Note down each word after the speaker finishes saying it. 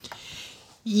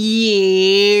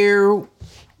Yeah.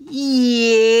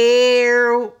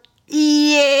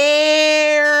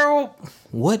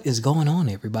 What is going on,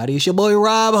 everybody? It's your boy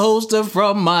Rob, host of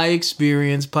From My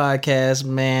Experience podcast.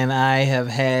 Man, I have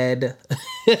had...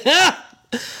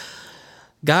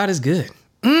 God is good.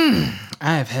 I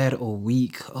have had a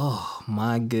week. Oh,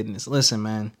 my goodness. Listen,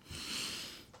 man.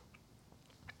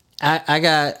 I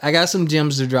got some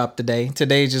gems to drop today.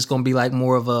 Today's just going to be like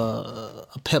more of a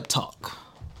pep talk.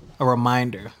 A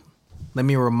reminder. Let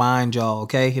me remind y'all,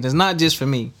 okay? It is not just for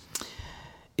me.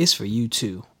 It's for you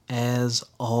too. As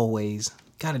always,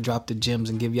 gotta drop the gems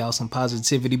and give y'all some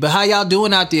positivity. But how y'all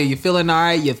doing out there? You feeling all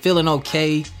right? You feeling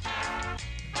okay?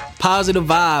 Positive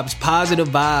vibes, positive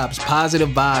vibes, positive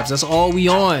vibes. That's all we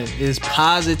on is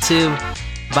positive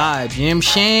vibes. You know what I'm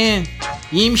saying?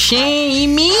 You know what I'm saying?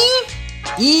 You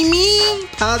mean?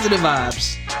 Positive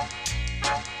vibes.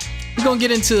 We're gonna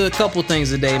get into a couple things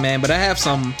today, man. But I have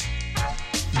some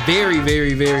very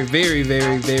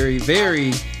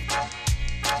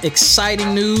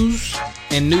exciting news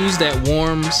and news that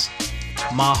warms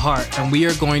my heart, and we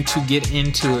are going to get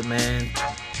into it, man.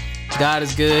 God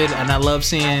is good, and I love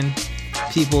seeing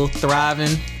people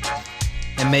thriving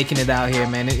and making it out here,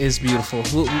 man. It is beautiful.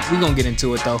 We're gonna get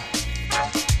into it though.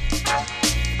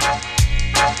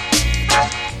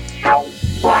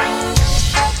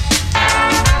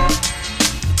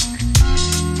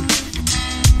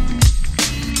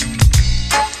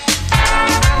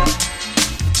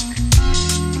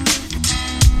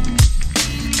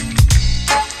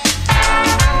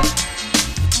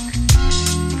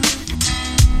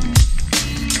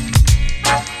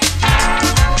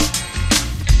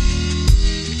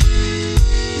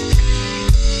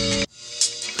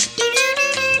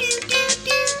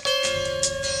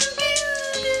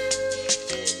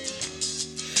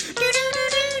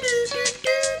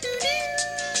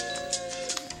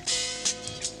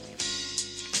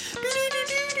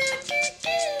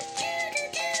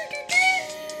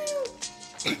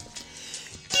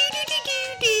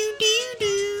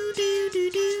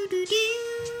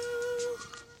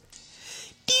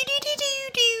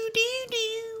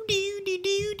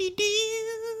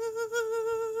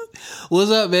 What's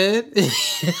up, man?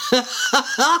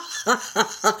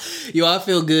 Yo, I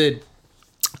feel good.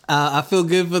 I feel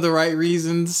good for the right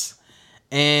reasons.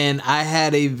 And I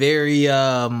had a very,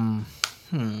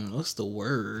 what's the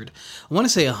word? I want to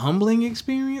say a humbling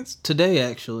experience today,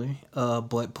 actually.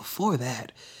 But before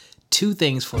that, two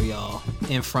things for y'all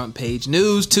in front page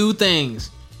news. Two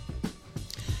things.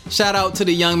 Shout out to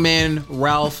the young man,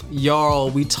 Ralph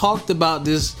Yarl. We talked about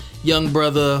this young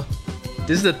brother.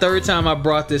 This is the third time I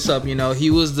brought this up. You know, he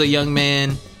was the young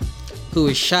man who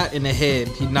was shot in the head.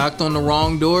 He knocked on the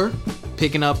wrong door,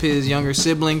 picking up his younger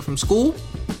sibling from school.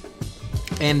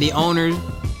 And the owner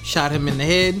shot him in the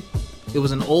head. It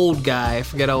was an old guy. I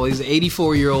forget how old. He's an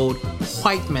 84-year-old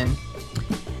white man.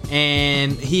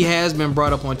 And he has been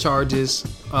brought up on charges,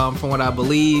 from what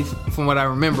I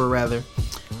remember, rather.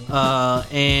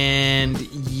 And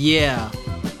yeah.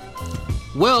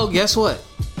 Well, guess what?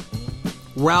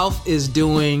 Ralph is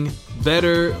doing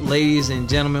better, ladies and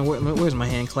gentlemen. Where's my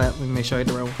hand clap? Let me make sure I hit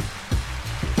the right one.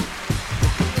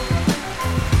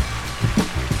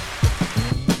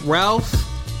 Ralph,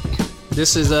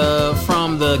 this is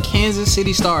from the Kansas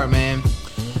City Star, man.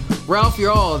 Ralph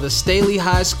Yarl, the Staley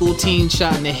High School teen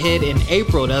shot in the head in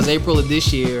April, that was April of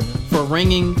this year, for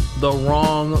ringing the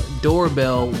wrong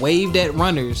doorbell, waved at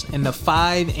runners in the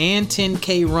 5 and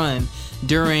 10K run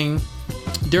during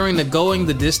the Going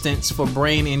the Distance for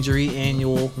Brain Injury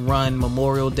annual run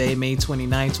Memorial Day, May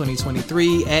 29,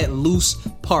 2023 at Luce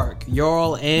Park.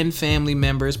 Yarl and family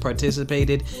members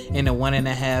participated in a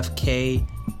 1.5K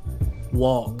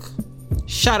walk.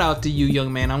 Shout out to you,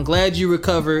 young man. I'm glad you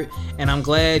recovered, and I'm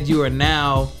glad you are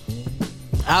now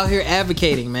out here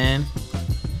advocating, man.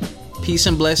 Peace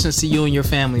and blessings to you and your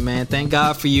family, man. Thank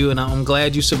God for you, and I'm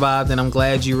glad you survived, and I'm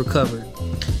glad you recovered.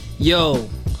 Yo,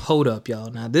 hold up,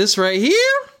 y'all. Now, this right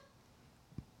here,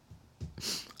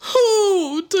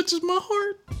 oh, it touches my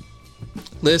heart.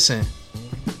 Listen.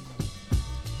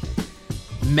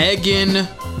 Megan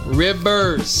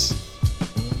Rivers,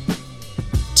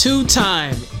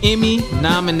 two-time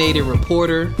Emmy-nominated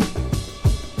reporter.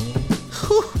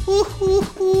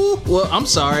 Well, I'm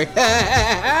sorry.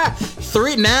 A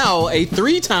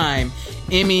three-time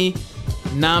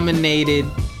Emmy-nominated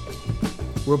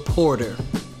reporter.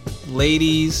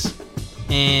 Ladies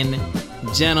and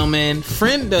gentlemen,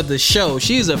 friend of the show.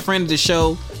 She's a friend of the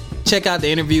show. Check out the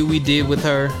interview we did with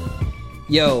her.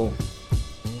 Yo,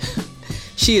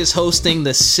 she is hosting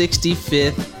the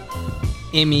 65th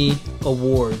Emmy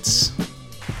Awards.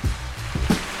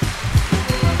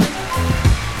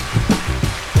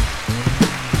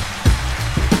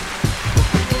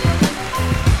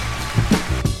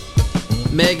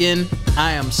 Megan,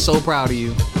 I am so proud of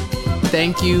you.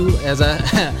 Thank you. As I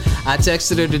I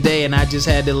texted her today and I just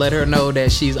had to let her know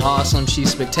that she's awesome, she's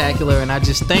spectacular, and I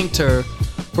just thanked her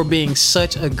for being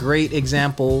such a great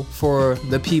example for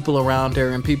the people around her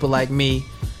and people like me.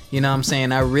 You know what I'm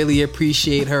saying? I really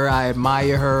appreciate her. I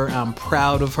admire her. I'm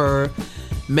proud of her.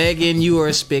 Megan, you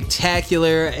are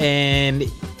spectacular, and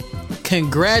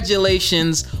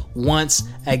congratulations once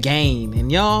again.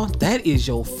 And y'all, that is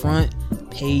your front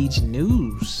page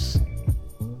news.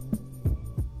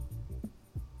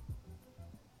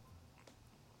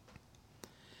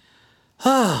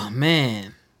 Oh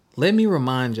man, let me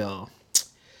remind y'all,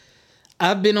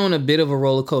 I've been on a bit of a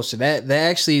roller coaster. That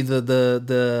actually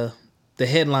the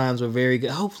headlines were very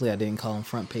good. Hopefully I didn't call them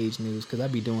front page news, because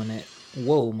I'd be doing that.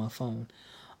 Whoa, my phone.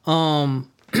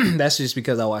 That's just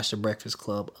because I watch The Breakfast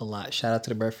Club a lot. Shout out to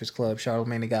The Breakfast Club,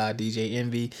 Charlamagne the God, DJ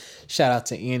Envy. Shout out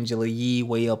to Angela Yee,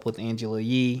 Way Up with Angela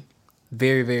Yee.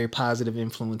 Very, very positive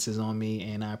influences on me,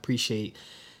 and I appreciate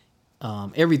all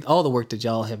the work that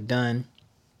y'all have done.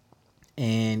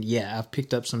 And yeah, I've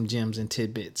picked up some gems and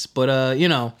tidbits. But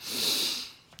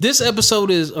this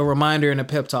episode is a reminder and a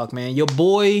pep talk, man. Your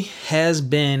boy has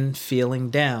been feeling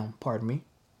down. Pardon me.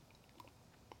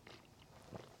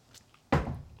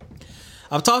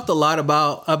 I've talked a lot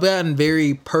about, I've gotten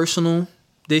very personal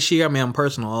this year. I mean, I'm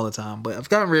personal all the time, but I've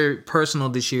gotten very personal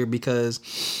this year because,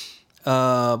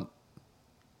 I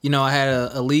had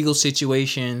a legal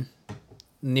situation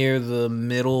near the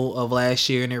middle of last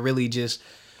year, and it really just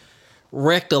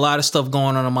wrecked a lot of stuff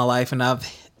going on in my life. And I've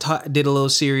did a little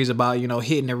series about,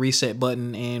 hitting the reset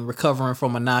button and recovering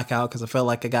from a knockout, because I felt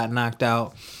like I got knocked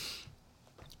out.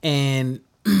 And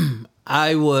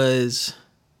I was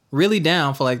really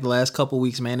down for like the last couple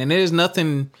weeks, man. And there's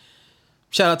nothing.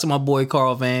 Shout out to my boy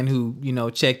Carl Van, who,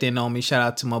 checked in on me. Shout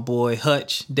out to my boy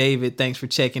Hutch. David, thanks for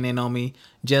checking in on me.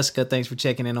 Jessica, thanks for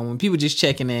checking in on me. People just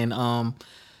checking in.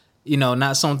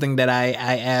 Not something that I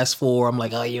asked for. I'm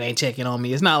like, oh, you ain't checking on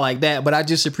me. It's not like that, but I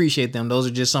just appreciate them. Those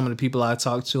are just some of the people I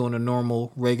talk to on a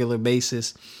normal, regular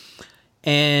basis.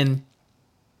 But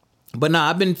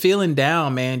I've been feeling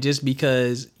down, man, just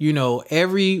because,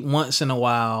 every once in a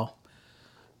while,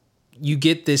 you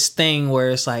get this thing where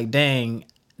it's like, dang,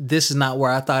 this is not where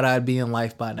I thought I'd be in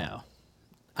life by now.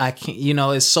 I can't,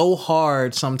 it's so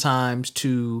hard sometimes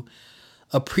to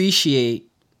appreciate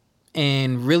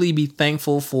and really be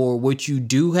thankful for what you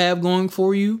do have going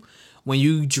for you when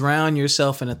you drown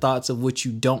yourself in the thoughts of what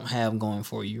you don't have going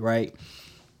for you, right?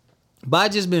 But I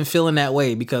just been feeling that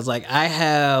way because, like, I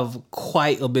have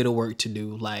quite a bit of work to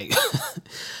do. Like,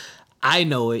 I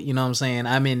know it, you know what I'm saying?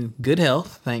 I'm in good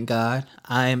health, thank God.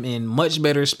 I'm in much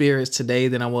better spirits today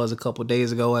than I was a couple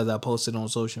days ago, as I posted on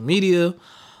social media.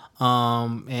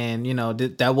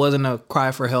 That wasn't a cry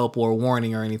for help or a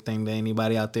warning or anything to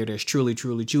anybody out there that's truly,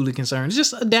 truly, truly concerned. It's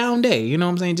just a down day, you know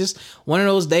what I'm saying? Just one of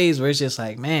those days where it's just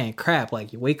like, man, crap.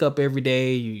 Like, you wake up every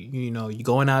day, you're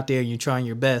going out there and you're trying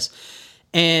your best.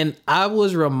 And I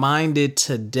was reminded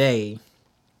today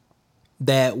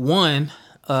that, one,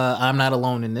 I'm not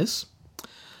alone in this.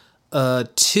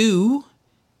 Two,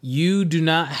 you do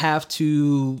not have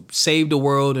to save the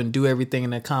world and do everything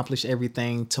and accomplish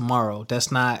everything tomorrow.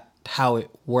 That's not how it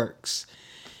works.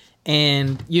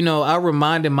 And, I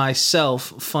reminded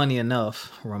myself,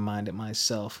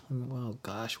 oh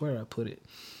gosh, where did I put it?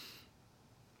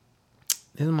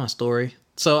 This is my story.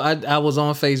 So I was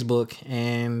on Facebook,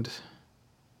 and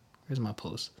where's my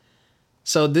post?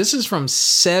 So this is from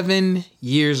 7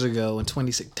 years ago in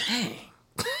 26. Dang.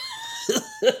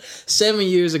 7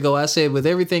 years ago, I said, with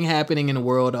everything happening in the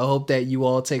world, I hope that you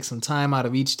all take some time out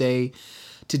of each day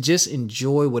to just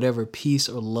enjoy whatever peace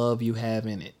or love you have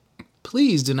in it.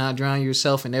 Please do not drown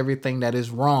yourself in everything that is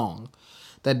wrong.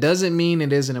 That doesn't mean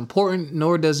it isn't important,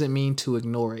 nor does it mean to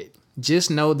ignore it.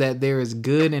 Just know that there is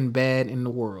good and bad in the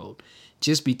world.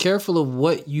 Just be careful of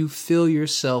what you fill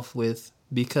yourself with,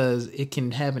 because it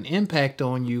can have an impact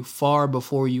on you far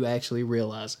before you actually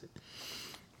realize it.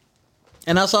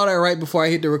 And I saw that right before I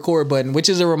hit the record button, which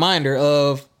is a reminder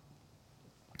of,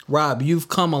 Rob, you've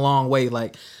come a long way.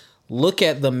 Like, look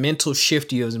at the mental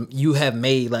shift you have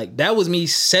made. Like, that was me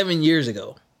 7 years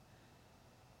ago,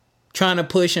 trying to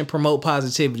push and promote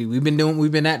positivity. We've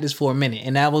been at this for a minute,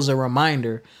 and that was a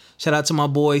reminder. Shout out to my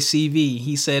boy CV.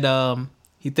 He said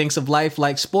he thinks of life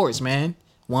like sports, man.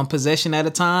 One possession at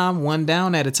a time, one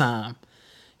down at a time.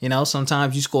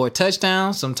 Sometimes you score a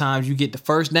touchdown. Sometimes you get the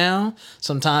first down.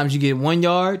 Sometimes you get 1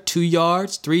 yard, 2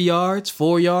 yards, 3 yards,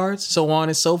 4 yards, so on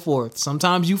and so forth.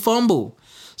 Sometimes you fumble.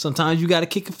 Sometimes you got to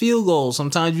kick a field goal.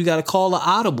 Sometimes you got to call an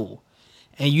audible.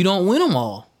 And you don't win them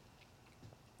all.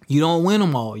 You know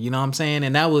what I'm saying?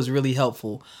 And that was really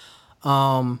helpful.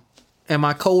 And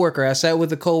my coworker, I sat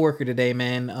with a coworker today,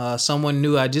 man. Someone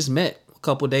new I just met a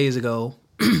couple days ago.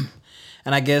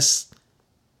 And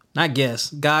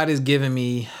God has given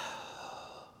me,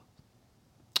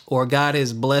 or God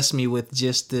has blessed me with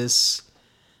just this.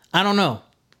 I don't know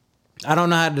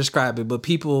how to describe it, but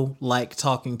people like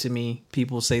talking to me.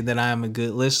 People say that I am a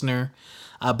good listener.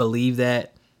 I believe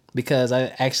that because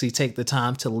I actually take the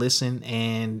time to listen,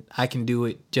 and I can do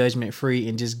it judgment free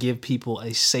and just give people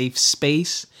a safe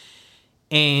space.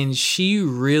 And she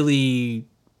really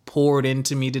poured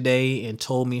into me today and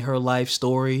told me her life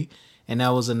story. And that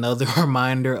was another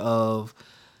reminder of,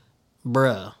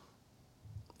 bruh,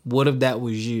 what if that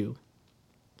was you?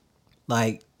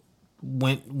 Like,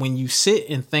 when you sit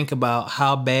and think about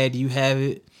how bad you have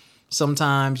it,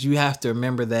 sometimes you have to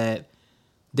remember that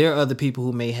there are other people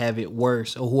who may have it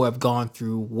worse or who have gone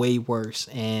through way worse.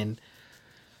 And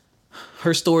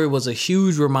her story was a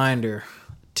huge reminder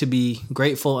to be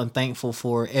grateful and thankful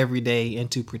for every day,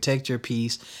 and to protect your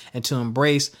peace and to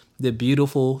embrace the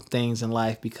beautiful things in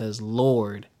life, because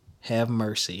Lord have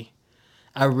mercy.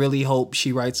 I really hope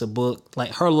she writes a book.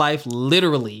 Like, her life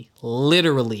literally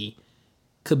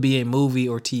could be a movie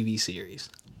or TV series.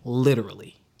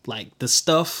 Literally. Like, the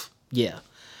stuff, yeah.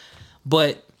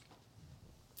 But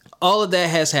all of that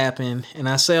has happened, and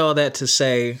I say all that to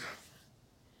say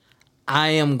I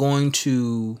am going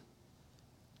to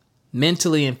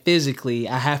mentally and physically,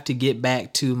 I have to get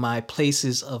back to my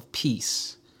places of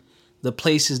peace. The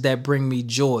places that bring me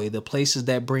joy, the places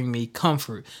that bring me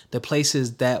comfort, the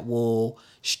places that will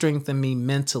strengthen me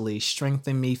mentally,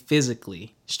 strengthen me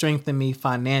physically, strengthen me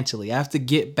financially. I have to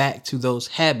get back to those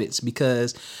habits,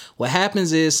 because what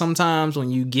happens is sometimes when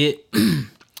you get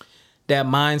that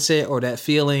mindset or that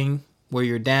feeling where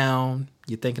you're down,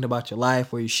 you're thinking about your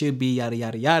life, where you should be, yada,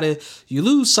 yada, yada, you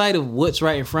lose sight of what's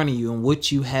right in front of you and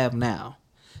what you have now.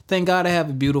 Thank God I have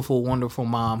a beautiful, wonderful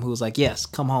mom who's like, yes,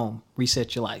 come home,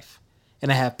 reset your life.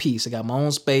 And I have peace. I got my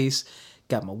own space,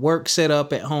 got my work set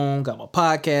up at home, got my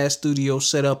podcast studio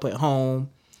set up at home.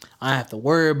 I don't have to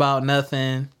worry about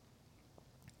nothing.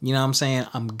 You know what I'm saying?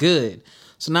 I'm good.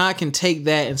 So now I can take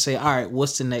that and say, all right,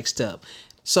 what's the next step?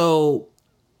 So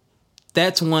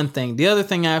that's one thing. The other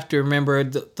thing I have to remember,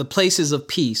 the places of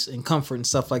peace and comfort and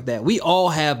stuff like that. We all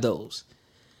have those.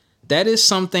 That is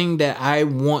something that I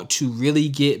want to really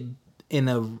get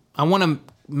I want to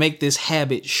make this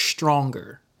habit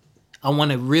stronger. I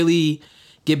want to really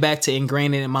get back to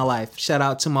ingraining it in my life. Shout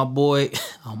out to my boy,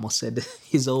 I almost said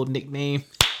his old nickname,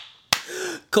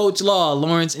 Coach Law,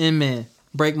 Lawrence Inman.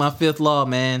 Break my fifth law,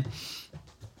 man.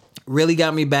 Really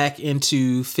got me back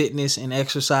into fitness and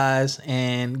exercise,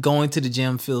 and going to the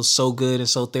gym feels so good and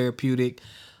so therapeutic,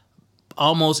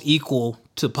 almost equal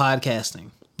to podcasting.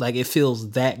 Like, it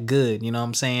feels that good, you know what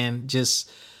I'm saying?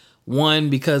 Just one,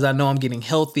 because I know I'm getting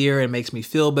healthier and it makes me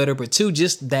feel better, but two,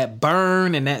 just that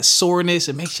burn and that soreness,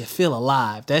 it makes you feel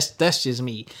alive. That's just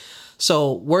me.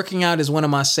 So working out is one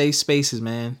of my safe spaces,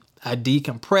 man. I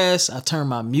decompress, I turn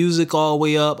my music all the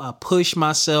way up, I push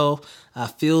myself, I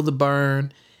feel the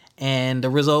burn. And the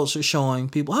results are showing.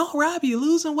 People, oh, Robbie, you're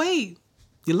losing weight.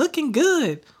 You're looking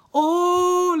good.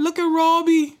 Oh, look at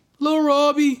Robbie. Little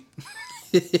Robbie.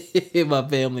 My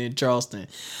family in Charleston.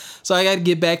 So I got to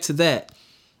get back to that.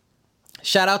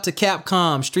 Shout out to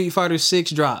Capcom. Street Fighter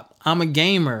 6 drop. I'm a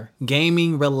gamer.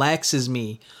 Gaming relaxes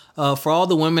me. For all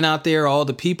the women out there, all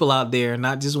the people out there,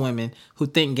 not just women, who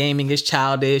think gaming is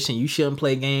childish and you shouldn't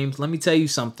play games, let me tell you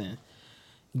something.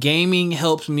 Gaming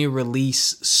helps me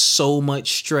release so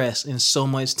much stress and so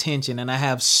much tension, and I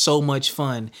have so much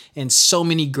fun and so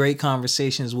many great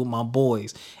conversations with my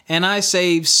boys, and I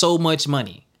save so much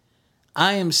money.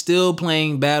 I am still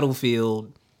playing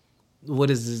Battlefield. What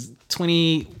is this?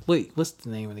 What's the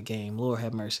name of the game? Lord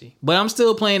have mercy. But I'm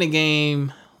still playing a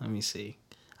game. Let me see.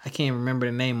 I can't remember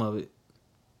the name of it.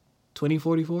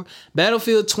 2044?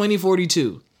 Battlefield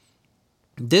 2042.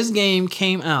 This game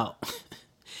came out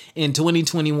in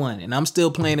 2021, and I'm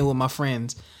still playing it with my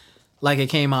friends like it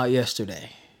came out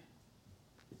yesterday.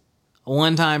 A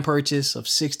one-time purchase of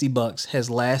 $60 has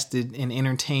lasted and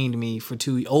entertained me for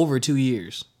over 2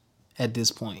 years at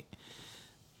this point.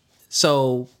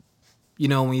 So, you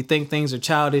know, when you think things are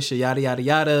childish or yada, yada,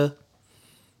 yada,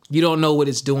 you don't know what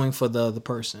it's doing for the other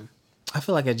person. I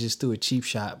feel like I just threw a cheap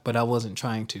shot, but I wasn't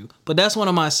trying to. But that's one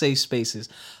of my safe spaces.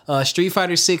 Street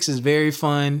Fighter 6 is very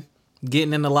fun.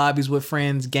 Getting in the lobbies with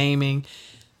friends, gaming,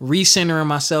 recentering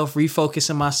myself,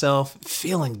 refocusing myself,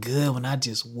 feeling good when I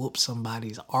just whoop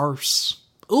somebody's arse.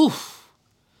 Oof.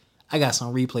 I got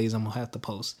some replays I'm going to have to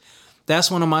post.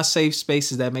 That's one of my safe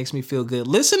spaces that makes me feel good.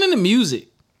 Listening to music.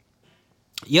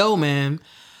 Yo, man,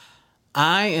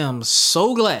 I am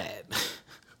so glad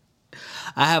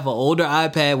I have an older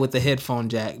iPad with a headphone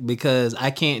jack because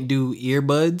I can't do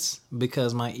earbuds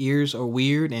because my ears are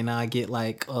weird and I get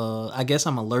like, I guess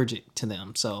I'm allergic to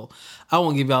them. So I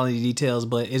won't give y'all any details,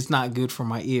 but it's not good for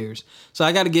my ears. So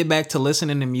I got to get back to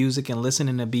listening to music and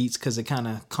listening to beats because it kind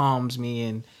of calms me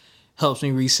and helps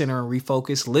me recenter and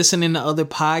refocus. Listening to other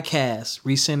podcasts,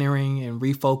 recentering and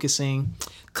refocusing.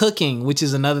 Cooking, which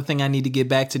is another thing I need to get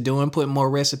back to doing, putting more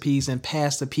recipes in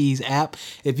Pass the Peas app.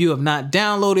 If you have not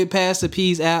downloaded Pass the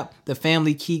Peas app, the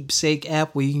family keepsake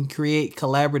app where you can create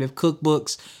collaborative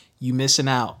cookbooks, you missing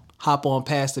out. Hop on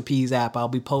Pass the Peas app. I'll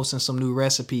be posting some new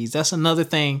recipes. That's another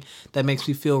thing that makes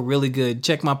me feel really good.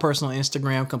 Check my personal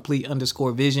Instagram,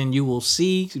 complete_vision. You will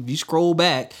see, if you scroll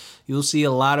back, you'll see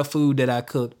a lot of food that I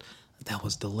cooked. That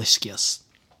was delicious.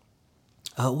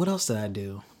 What else did I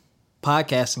do?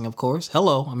 Podcasting, of course.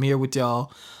 Hello, I'm here with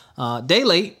y'all. Day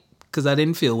late, because I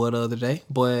didn't feel well the other day.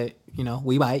 But, you know,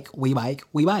 we bike.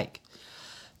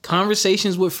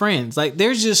 Conversations with friends. Like,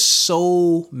 there's just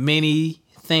so many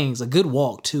things. A good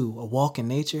walk, too. A walk in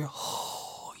nature.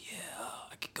 Oh, yeah.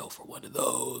 I could go for one of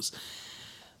those.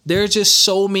 There's just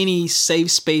so many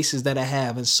safe spaces that I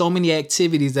have and so many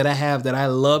activities that I have that I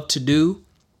love to do.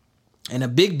 And a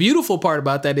big, beautiful part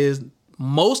about that is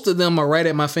most of them are right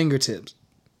at my fingertips.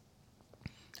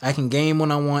 I can game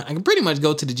when I want. I can pretty much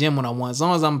go to the gym when I want. As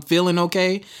long as I'm feeling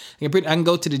okay, I can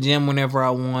go to the gym whenever I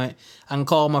want. I can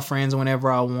call my friends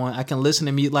whenever I want. I can listen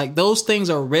to music. Like, those things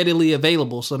are readily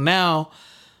available. So now,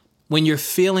 when you're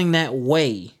feeling that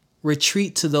way,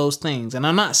 retreat to those things. And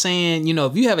I'm not saying, you know,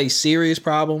 if you have a serious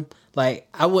problem, like,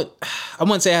 I wouldn't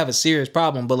say I have a serious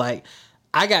problem, but like,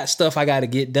 I got stuff I got to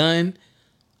get done.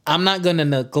 I'm not going to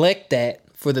neglect that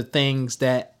for the things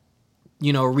that,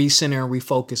 you know, recenter and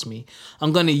refocus me.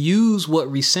 I'm going to use what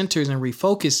recenters and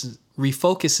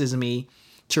refocuses me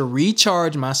to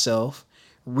recharge myself,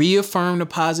 reaffirm the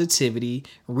positivity,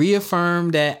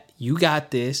 reaffirm that you got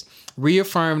this,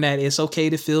 reaffirm that it's okay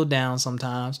to feel down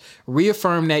sometimes,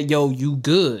 reaffirm that, yo, you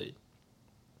good,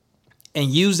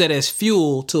 and use that as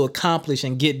fuel to accomplish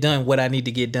and get done what I need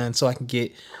to get done so I can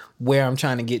get where I'm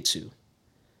trying to get to.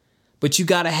 But you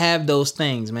got to have those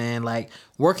things, man, like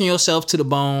working yourself to the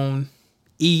bone.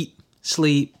 Eat,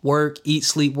 sleep, work, eat,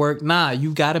 sleep, work. Nah,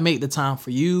 you got to make the time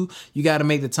for you. You got to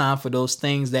make the time for those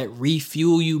things that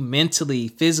refuel you mentally,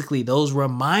 physically. Those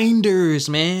reminders,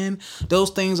 man. Those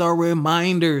things are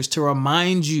reminders to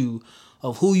remind you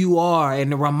of who you are and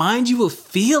to remind you of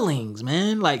feelings,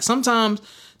 man. Like, sometimes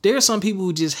there are some people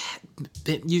who just,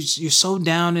 you're so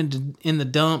down in the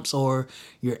dumps, or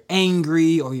you're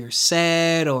angry, or you're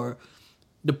sad, or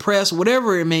depressed,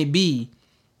 whatever it may be.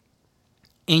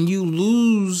 And you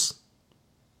lose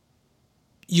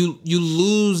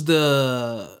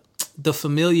the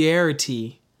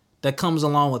familiarity that comes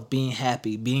along with being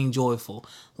happy, being joyful,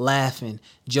 laughing,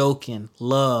 joking,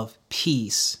 love,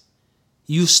 peace.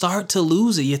 You start to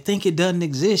lose it. You think it doesn't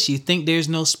exist. You think there's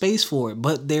no space for it,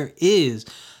 but there is.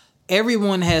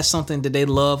 Everyone has something that they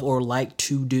love or like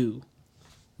to do.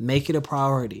 Make it a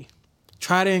priority.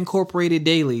 Try to incorporate it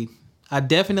daily. I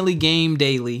definitely game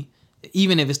daily,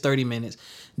 even if it's 30 minutes.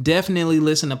 Definitely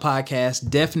listen to podcasts.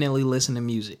 Definitely listen to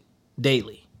music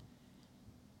daily.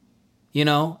 You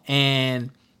know,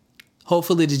 and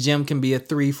hopefully the gym can be a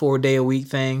 3-4 day a week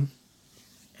thing.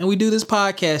 And we do this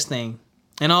podcast thing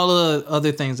and all the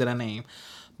other things that I name.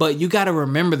 But you got to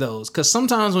remember those, because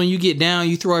sometimes when you get down,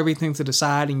 you throw everything to the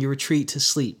side and you retreat to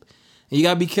sleep. And you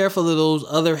got to be careful of those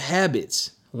other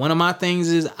habits. One of my things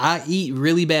is I eat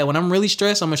really bad. When I'm really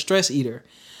stressed, I'm a stress eater.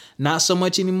 Not so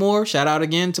much anymore. Shout out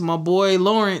again to my boy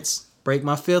Lawrence. Break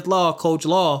my fifth law, Coach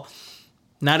Law.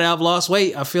 Now that I've lost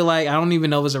weight, I feel like I don't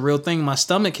even know if it's a real thing. My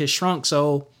stomach has shrunk,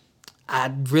 so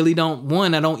I really don't,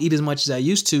 one, I don't eat as much as I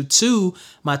used to. Two,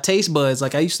 my taste buds,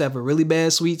 like I used to have a really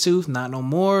bad sweet tooth, not no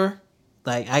more.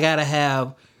 Like I gotta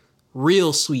have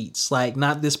real sweets, like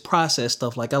not this processed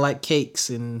stuff. Like I like cakes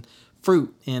and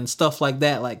fruit and stuff like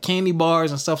that. Like candy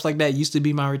bars and stuff like that used to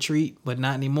be my retreat, but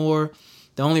not anymore.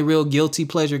 The only real guilty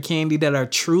pleasure candy that I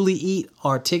truly eat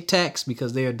are Tic Tacs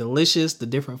because they are delicious. The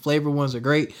different flavor ones are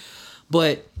great.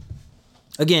 But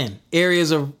again,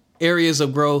 areas of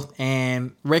growth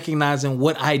and recognizing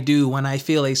what I do when I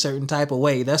feel a certain type of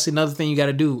way. That's another thing you got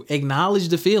to do. Acknowledge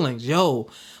the feelings. Yo,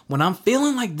 when I'm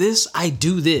feeling like this, I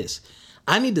do this.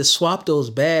 I need to swap those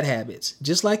bad habits.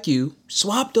 Just like you,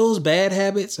 swap those bad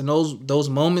habits and those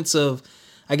moments of,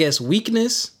 I guess,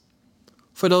 weakness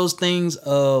for those things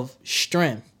of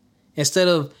strength. Instead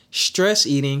of stress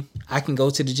eating, I can go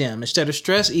to the gym. Instead of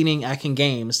stress eating, I can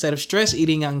game. Instead of stress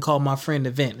eating, I can call my friend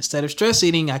to vent. Instead of stress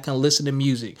eating, I can listen to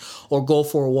music or go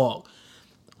for a walk.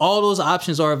 All those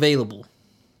options are available.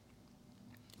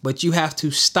 But you have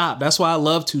to stop. That's why I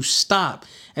love to stop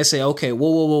and say, okay,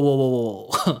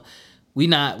 whoa. we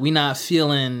not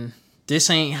feeling, this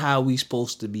ain't how we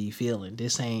supposed to be feeling.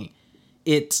 This ain't,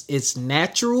 it's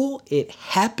natural. It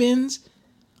happens,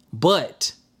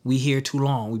 but we here too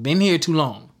long. We've been here too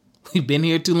long. We've been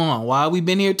here too long. Why we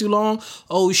been here too long?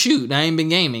 Oh, shoot, I ain't been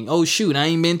gaming. Oh, shoot, I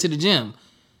ain't been to the gym.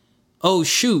 Oh,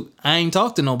 shoot, I ain't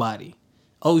talked to nobody.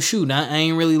 Oh, shoot, I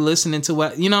ain't really listening to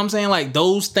what, you know what I'm saying? Like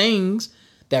those things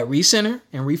that recenter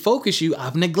and refocus you,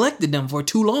 I've neglected them for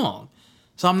too long.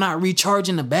 So I'm not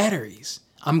recharging the batteries.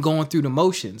 I'm going through the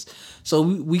motions. So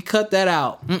we cut that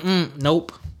out.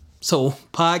 Nope. So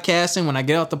podcasting, when I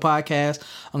get off the podcast,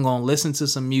 I'm going to listen to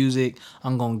some music.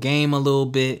 I'm going to game a little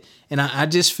bit. And I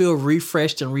just feel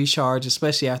refreshed and recharged,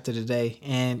 especially after the day.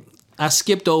 And I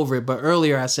skipped over it, but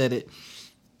earlier I said it.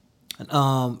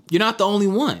 You're not the only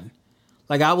one.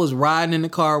 Like I was riding in the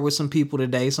car with some people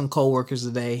today, some coworkers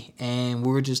today, and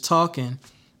we were just talking.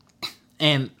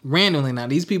 And randomly, now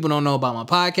these people don't know about my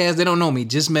podcast. They don't know me.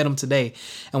 Just met them today.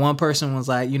 And one person was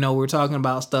like, we were talking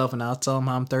about stuff, and I was telling them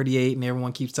I'm 38, and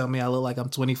everyone keeps telling me I look like I'm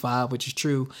 25, which is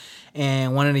true.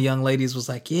 And one of the young ladies was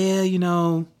like, yeah,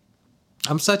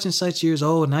 I'm such and such years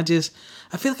old, and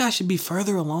I feel like I should be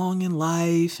further along in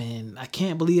life, and I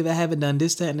can't believe I haven't done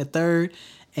this, that, and the third.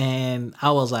 And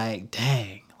I was like,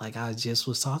 dang, like I just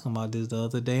was talking about this the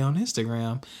other day on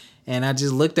Instagram. And I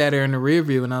just looked at her in the rear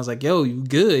view and I was like, yo, you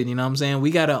good. You know what I'm saying?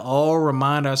 We got to all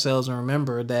remind ourselves and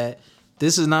remember that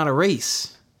this is not a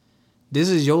race. This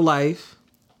is your life.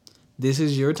 This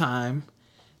is your time.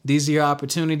 These are your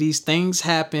opportunities. Things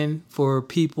happen for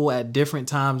people at different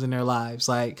times in their lives.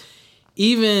 Like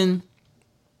even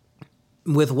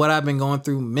with what I've been going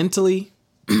through mentally,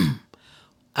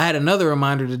 I had another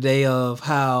reminder today of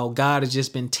how God has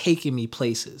just been taking me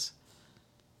places.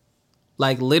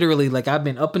 Like literally, like I've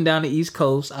been up and down the East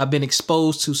Coast. I've been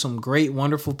exposed to some great,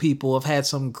 wonderful people. I've had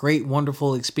some great,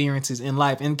 wonderful experiences in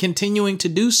life and continuing to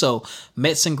do so.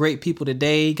 Met some great people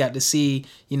today. Got to see,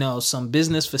 some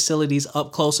business facilities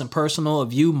up close and personal, a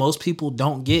view most people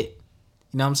don't get.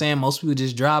 You know what I'm saying? Most people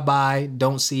just drive by,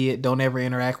 don't see it, don't ever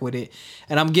interact with it.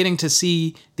 And I'm getting to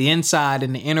see the inside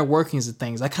and the inner workings of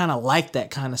things. I kind of like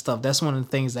that kind of stuff. That's one of the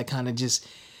things that kind of just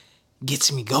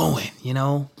gets me going,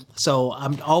 So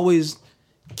I'm always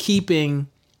keeping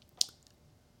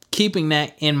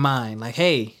that in mind. Like,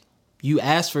 hey, you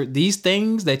asked for these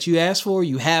things that you asked for,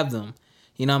 you have them.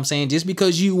 You know what I'm saying? Just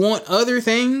because you want other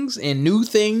things and new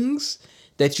things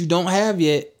that you don't have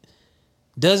yet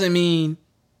doesn't mean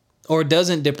or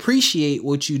doesn't depreciate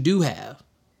what you do have.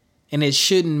 And it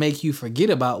shouldn't make you forget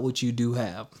about what you do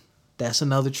have. That's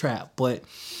another trap. But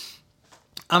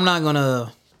I'm not going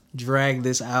to drag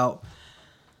this out.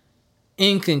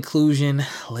 In conclusion,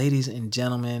 ladies and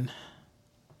gentlemen,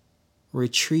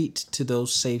 retreat to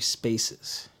those safe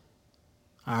spaces.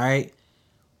 All right?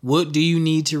 What do you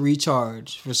need to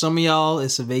recharge? For some of y'all,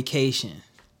 it's a vacation.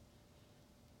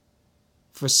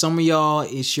 For some of y'all,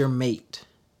 it's your mate.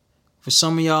 For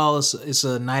some of y'all, it's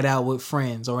a night out with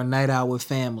friends or a night out with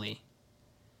family.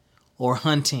 Or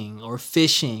hunting or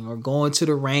fishing or going to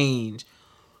the range,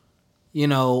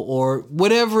 or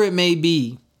whatever it may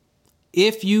be.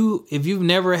 If you've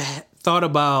never thought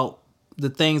about the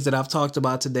things that I've talked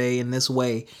about today in this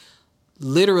way,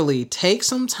 literally take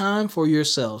some time for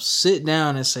yourself. Sit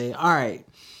down and say, all right,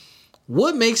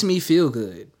 what makes me feel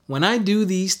good? When I do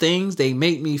these things, they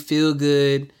make me feel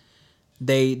good.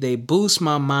 They boost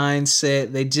my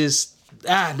mindset. They just,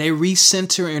 they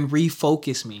recenter and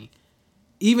refocus me.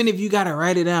 Even if you got to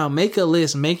write it down, make a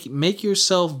list, make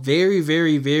yourself very,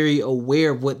 very, very aware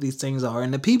of what these things are.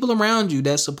 And the people around you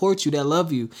that support you, that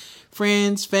love you,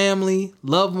 friends, family,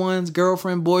 loved ones,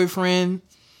 girlfriend, boyfriend,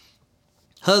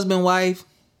 husband, wife,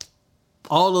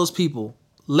 all those people,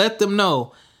 let them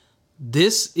know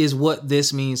this is what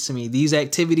this means to me. These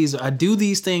activities, I do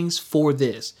these things for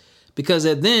this. Because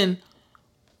then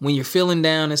when you're feeling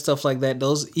down and stuff like that,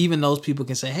 those people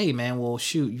can say, hey, man, well,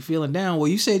 shoot, you feeling down? Well,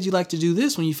 you said you like to do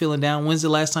this when you're feeling down. When's the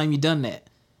last time you done that?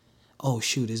 Oh,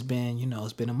 shoot, it's been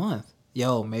a month.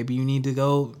 Yo, maybe you need to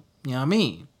go, you know what I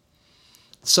mean?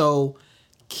 So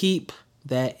keep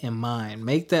that in mind.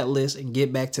 Make that list and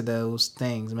get back to those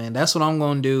things, man. That's what I'm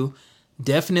going to do.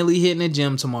 Definitely hitting the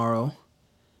gym tomorrow.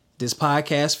 This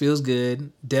podcast feels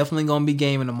good. Definitely going to be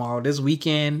gaming tomorrow. This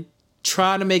weekend,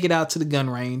 try to make it out to the gun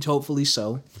range. Hopefully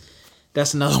so.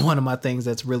 That's another one of my things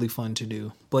that's really fun to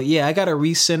do. But yeah, I got to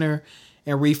recenter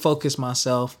and refocus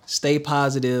myself. Stay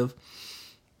positive.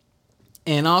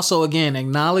 And also, again,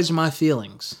 acknowledge my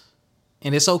feelings.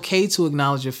 And it's okay to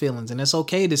acknowledge your feelings. And it's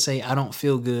okay to say, I don't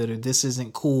feel good, or this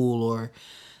isn't cool, or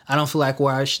I don't feel like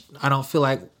I don't feel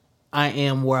like I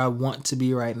am where I want to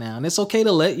be right now. And it's okay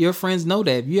to let your friends know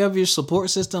that. If you have your support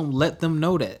system, let them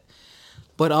know that.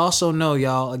 But also know,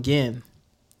 y'all, again,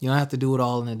 you don't have to do it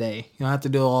all in a day. You don't have to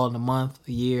do it all in a month,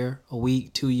 a year, a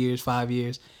week, 2 years, 5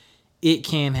 years. It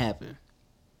can happen.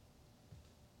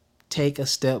 Take a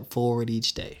step forward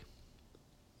each day.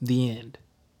 The end.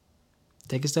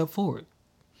 Take a step forward.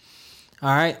 All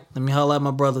right, let me holler at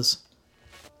my brothers.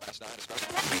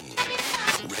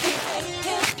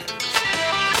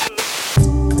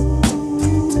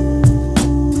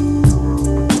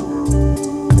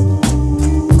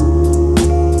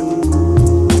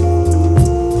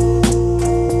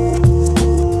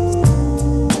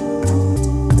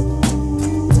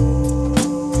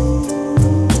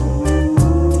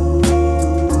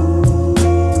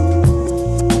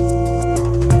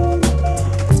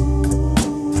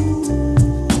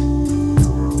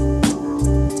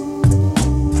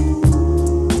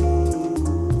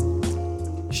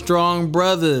 Strong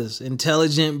brothers,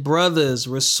 intelligent brothers,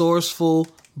 resourceful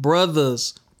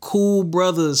brothers, cool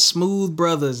brothers, smooth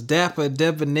brothers, dapper,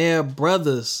 debonair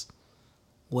brothers.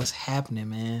 What's happening,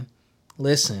 man?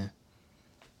 Listen,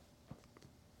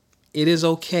 it is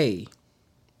okay.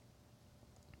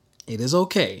 It is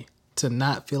okay to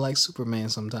not feel like Superman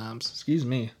sometimes. Excuse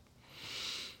me.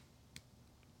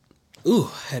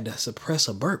 Ooh, had to suppress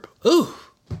a burp. Ooh.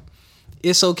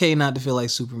 It's okay not to feel like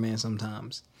Superman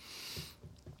sometimes.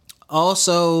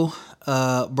 Also,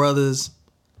 brothers,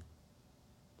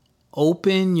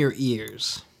 open your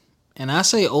ears. And I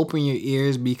say open your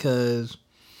ears because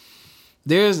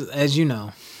there's, as you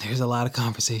know, there's a lot of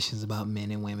conversations about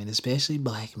men and women, especially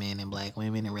black men and black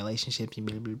women and relationships.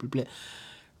 Blah, blah, blah, blah.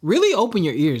 Really open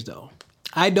your ears, though.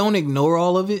 I don't ignore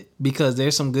all of it because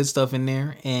there's some good stuff in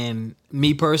there. And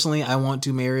me personally, I want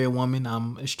to marry a woman.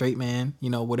 I'm a straight man. You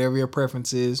know, whatever your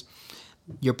preference is,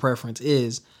 your preference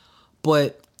is.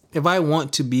 But if I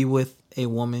want to be with a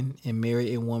woman and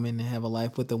marry a woman and have a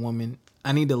life with a woman,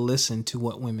 I need to listen to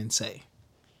what women say.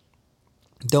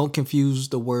 Don't confuse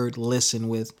the word listen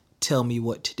with tell me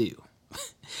what to do.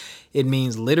 It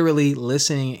means literally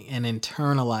listening and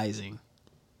internalizing,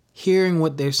 hearing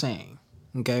what they're saying.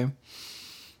 Okay?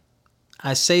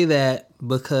 I say that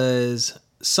because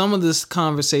some of these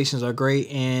conversations are great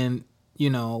and, you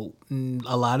know,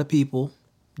 a lot of people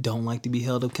don't like to be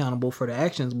held accountable for their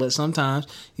actions, but sometimes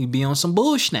you be on some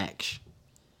bullshnacks.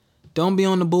 Don't be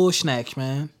on the bullshnacks,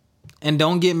 man. And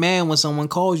don't get mad when someone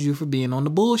calls you for being on the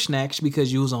bullshnacks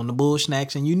because you was on the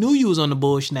bullshnacks and you knew you was on the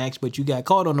bullshnacks, but you got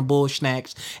caught on the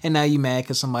bullshnacks and now you mad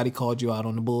because somebody called you out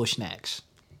on the bullshnacks.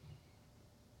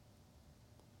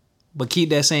 But keep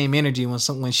that same energy when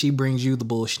she brings you the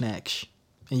bullshnacks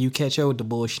and you catch her with the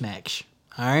bullshnacks.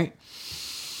 All right?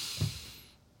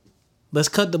 Let's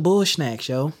cut the bullshnacks,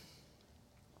 yo.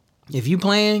 If you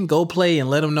playing, go play and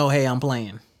let them know, hey, I'm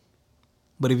playing.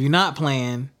 But if you're not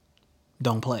playing,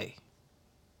 don't play.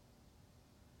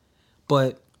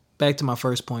 But back to my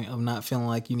first point of not feeling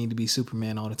like you need to be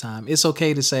Superman all the time. It's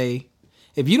okay to say,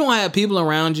 if you don't have people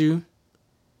around you,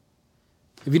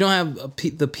 if you don't have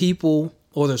the people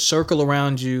or the circle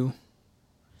around you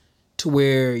to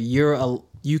where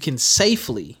you can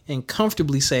safely and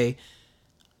comfortably say,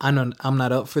 I'm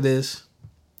not up for this.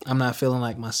 I'm not feeling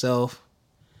like myself.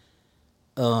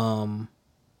 I'm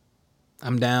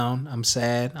down. I'm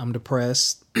sad. I'm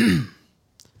depressed.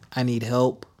 I need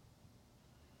help.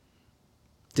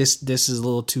 This is a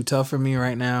little too tough for me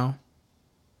right now.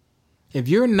 If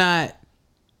you don't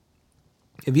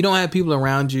have people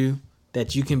around you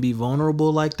that you can be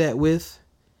vulnerable like that with,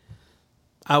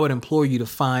 I would implore you to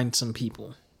find some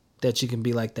people that you can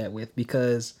be like that with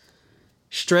because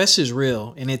stress is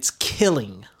real and it's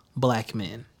killing black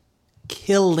men.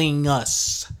 Killing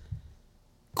us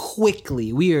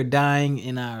quickly. We are dying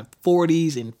in our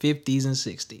 40s and 50s and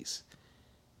 60s,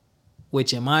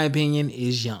 which in my opinion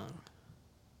is young.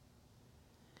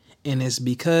 And it's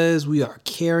because we are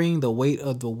carrying the weight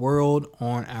of the world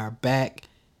on our back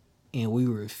and we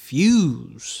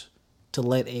refuse to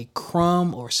let a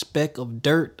crumb or speck of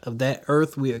dirt of that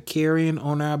earth we are carrying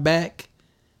on our back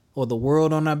or the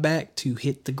world on our back to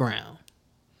hit the ground.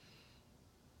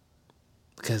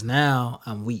 Because now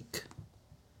I'm weak.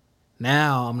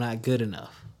 Now I'm not good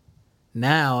enough.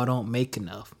 Now I don't make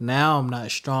enough. Now I'm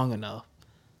not strong enough.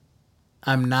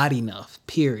 I'm not enough,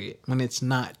 period. When it's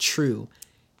not true.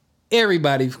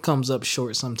 Everybody comes up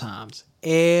short sometimes.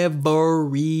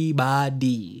 Everybody.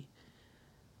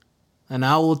 And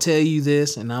I will tell you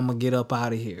this, and I'm going to get up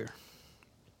out of here.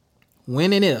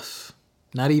 When and if,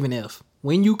 not even if,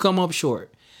 when you come up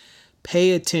short,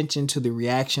 pay attention to the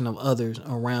reaction of others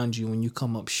around you when you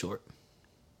come up short.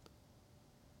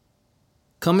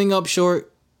 Coming up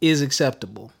short is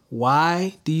acceptable.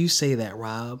 Why do you say that,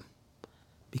 Rob?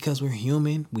 Because we're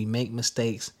human, we make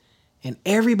mistakes, and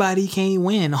everybody can't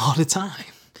win all the time.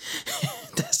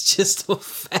 That's just a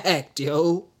fact,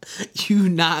 yo. You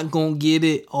not gonna get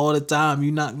it all the time.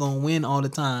 You're not gonna win all the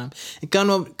time. And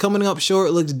coming up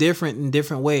short looks different in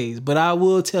different ways. But I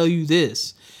will tell you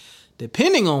this.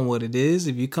 Depending on what it is,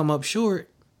 if you come up short,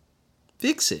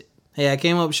 fix it. Hey, I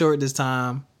came up short this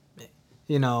time.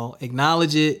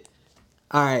 Acknowledge it.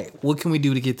 All right, what can we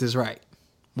do to get this right?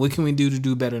 What can we do to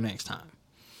do better next time?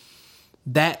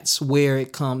 That's where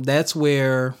it comes. That's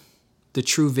where the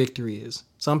true victory is.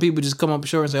 Some people just come up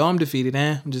short and say, "Oh, I'm defeated."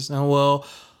 I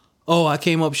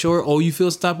came up short. Oh, you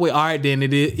feel some type of way? All right, then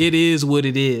it is what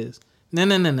it is. No.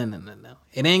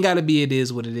 It ain't gotta be. It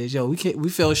is what it is. Yo, we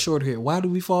fell short here. Why do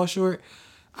we fall short?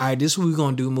 All right, this is what we're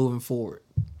gonna do moving forward.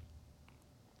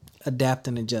 Adapt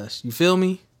and adjust. You feel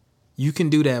me? You can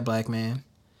do that, black man.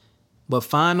 But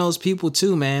find those people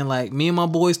too, man. Like me and my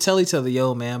boys tell each other,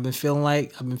 yo, man, I've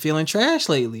been feeling trash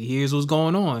lately. Here's what's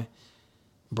going on.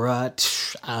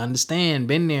 Bruh, I understand.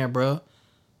 Been there, bruh.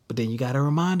 But then you got to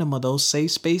remind them of those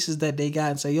safe spaces that they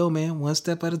got and say, yo, man, one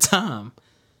step at a time.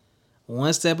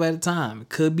 One step at a time. It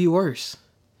could be worse.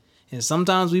 And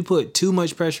sometimes we put too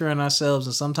much pressure on ourselves,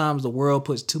 and sometimes the world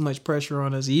puts too much pressure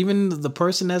on us. Even the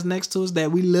person that's next to us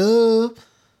that we love,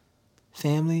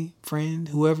 family, friend,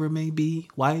 whoever it may be,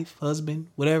 wife, husband,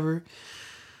 whatever,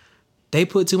 they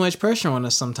put too much pressure on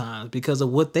us sometimes because of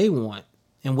what they want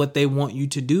and what they want you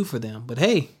to do for them. But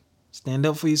hey, stand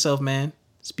up for yourself, man.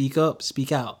 Speak up,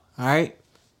 speak out. All right?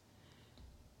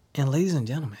 And ladies and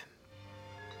gentlemen,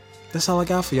 that's all I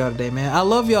got for y'all today, man. I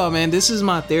love y'all, man. This is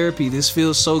my therapy. This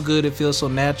feels so good. It feels so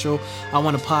natural. I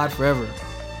want to pod forever.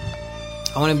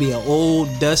 I want to be an old,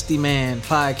 dusty man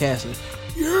podcaster.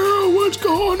 Yeah, what's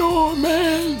going on,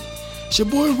 man? It's your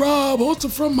boy Rob, host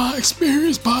of From My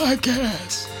Experience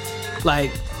podcast.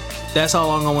 Like, that's how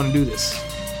long I want to do this.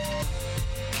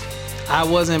 I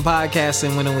wasn't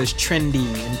podcasting when it was trendy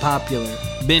and popular.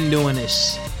 Been doing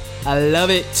this. I love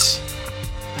it.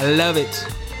 I love it.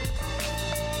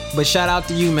 But shout out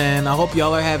to you, man. I hope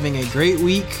y'all are having a great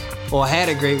week. Or had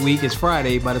a great week. It's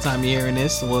Friday by the time you're hearing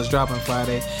this. Well, it's dropping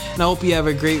Friday. And I hope you have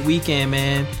a great weekend,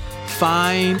 man.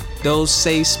 Find those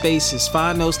safe spaces.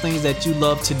 Find those things that you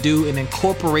love to do and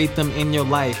incorporate them in your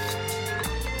life.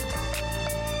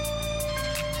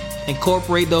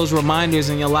 Incorporate those reminders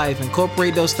in your life.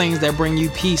 Incorporate those things that bring you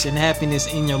peace and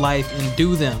happiness in your life and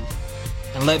do them.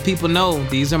 And let people know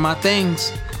these are my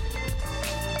things.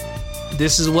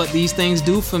 This is what these things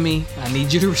do for me. I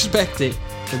need you to respect it.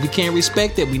 If we can't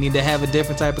respect it, we need to have a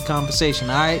different type of conversation.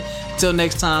 All right? Until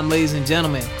next time, ladies and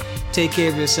gentlemen, take care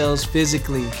of yourselves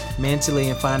physically, mentally,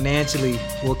 and financially.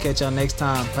 We'll catch y'all next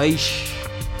time. Peace.